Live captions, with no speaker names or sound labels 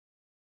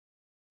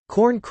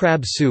Corn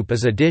crab soup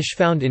is a dish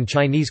found in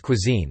Chinese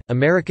cuisine,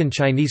 American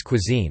Chinese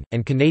cuisine,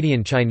 and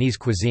Canadian Chinese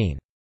cuisine.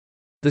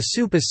 The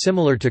soup is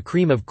similar to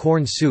cream of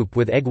corn soup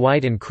with egg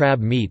white and crab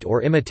meat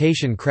or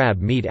imitation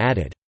crab meat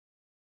added.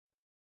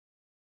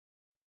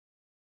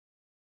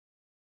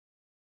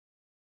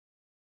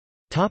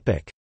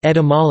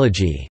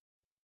 Etymology.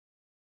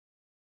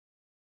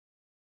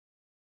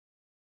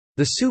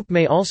 The soup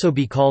may also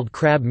be called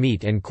crab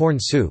meat and corn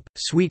soup,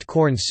 sweet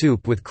corn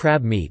soup with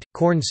crab meat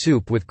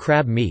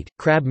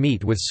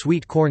with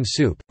sweet corn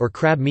soup, or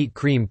crab meat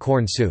cream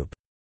corn soup.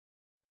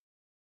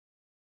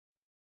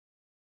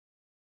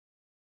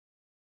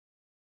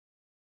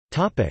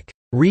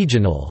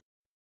 Regional.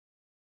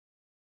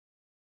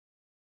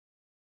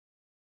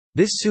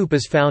 This soup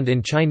is found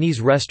in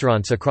Chinese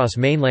restaurants across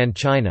mainland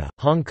China,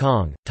 Hong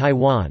Kong,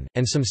 Taiwan,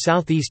 and some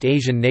Southeast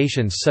Asian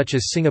nations such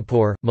as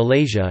Singapore,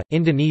 Malaysia,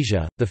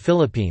 Indonesia, the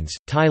Philippines,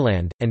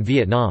 Thailand, and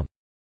Vietnam.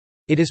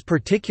 It is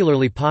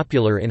particularly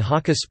popular in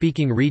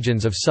Hakka-speaking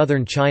regions of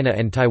southern China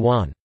and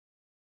Taiwan.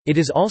 It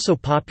is also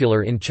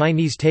popular in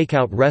Chinese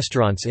takeout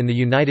restaurants in the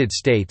United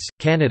States,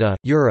 Canada,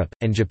 Europe,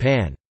 and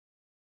Japan.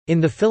 In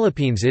the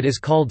Philippines it is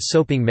called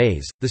soping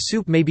maize. The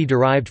soup may be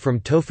derived from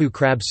tofu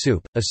crab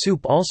soup, a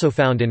soup also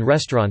found in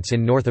restaurants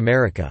in North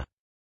America.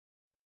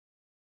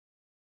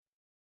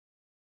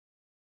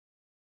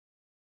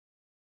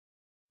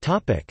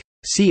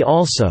 See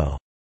also: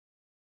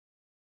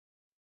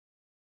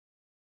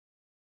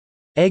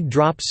 Egg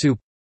drop soup,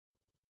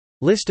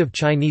 List of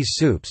Chinese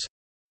soups,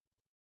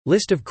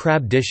 List of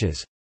crab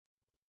dishes,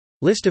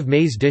 List of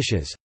maize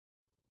dishes,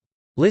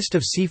 List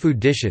of seafood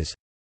dishes,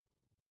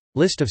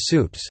 List of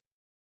soups.